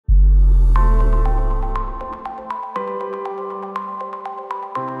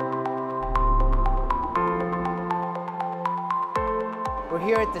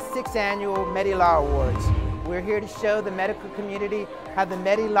at the 6th Annual Medi Law Awards. We're here to show the medical community how the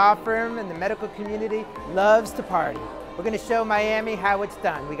Medi Law firm and the medical community loves to party. We're going to show Miami how it's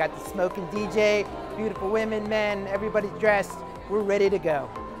done. We got the smoking DJ, beautiful women, men, everybody's dressed. We're ready to go.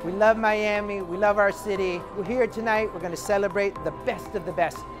 We love Miami, we love our city. We're here tonight, we're going to celebrate the best of the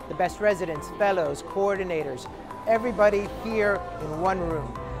best residents, fellows, coordinators, everybody here in one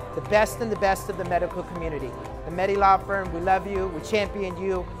room. The best and the best of the medical community. The Medi Law firm, we love you, we champion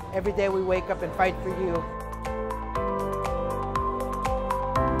you. Every day we wake up and fight for you.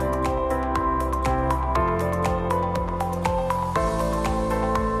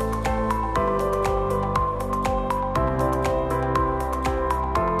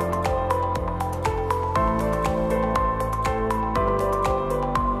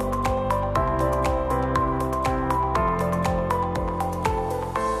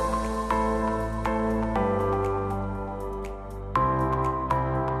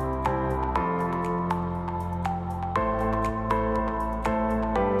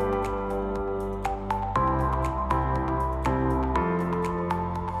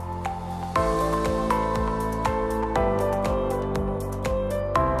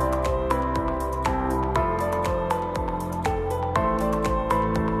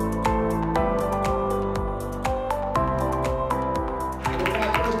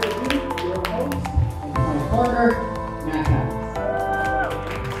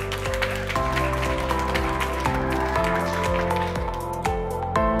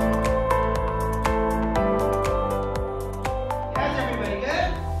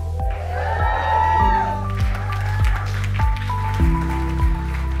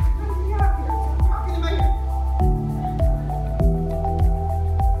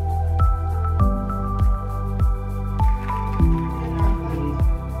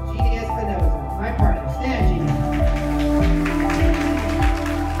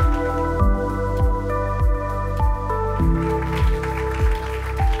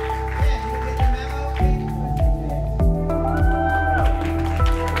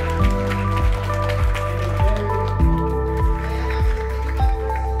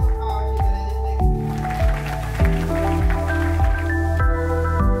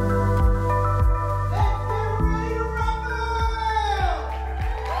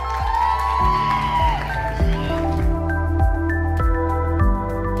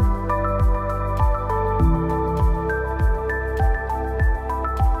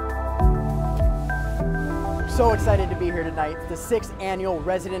 So excited to be here tonight. The 6th Annual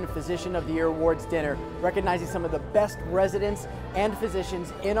Resident Physician of the Year Awards dinner, recognizing some of the best residents and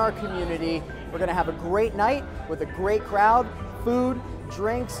physicians in our community. We're going to have a great night with a great crowd, food,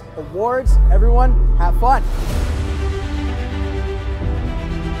 drinks, awards. Everyone, have fun.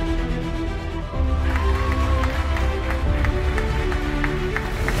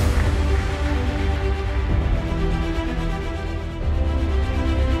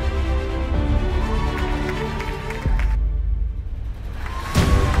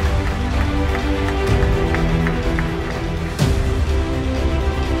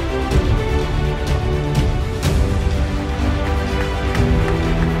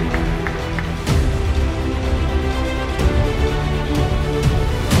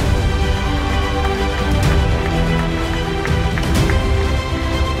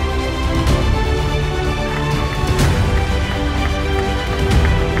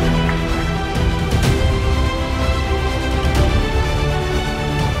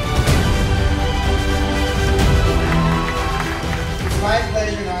 It's my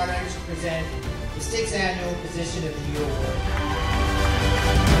pleasure and honor to present the 6th Annual Physician of the Year Award.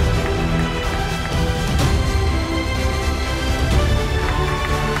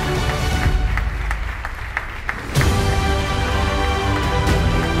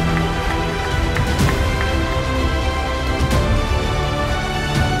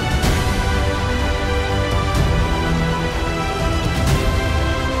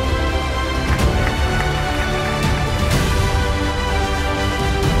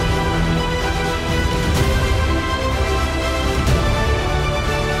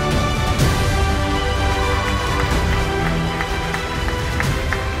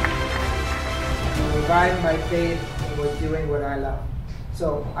 Revive my faith and was doing what I love.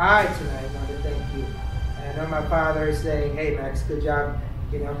 So I tonight want to thank you. And I know my father is saying, hey Max, good job,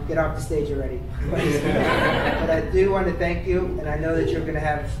 you know, get off the stage already. But I do want to thank you, and I know that you're going to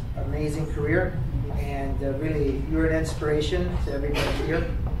have an amazing career, and really you're an inspiration to everybody here.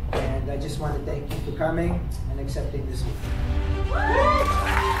 And I just want to thank you for coming and accepting this award.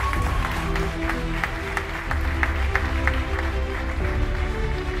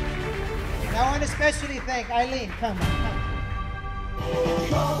 I want to especially thank Eileen. Come on.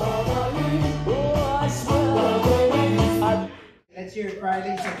 That's your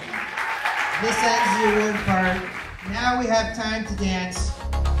Friday. This ends the award part. Now we have time to dance.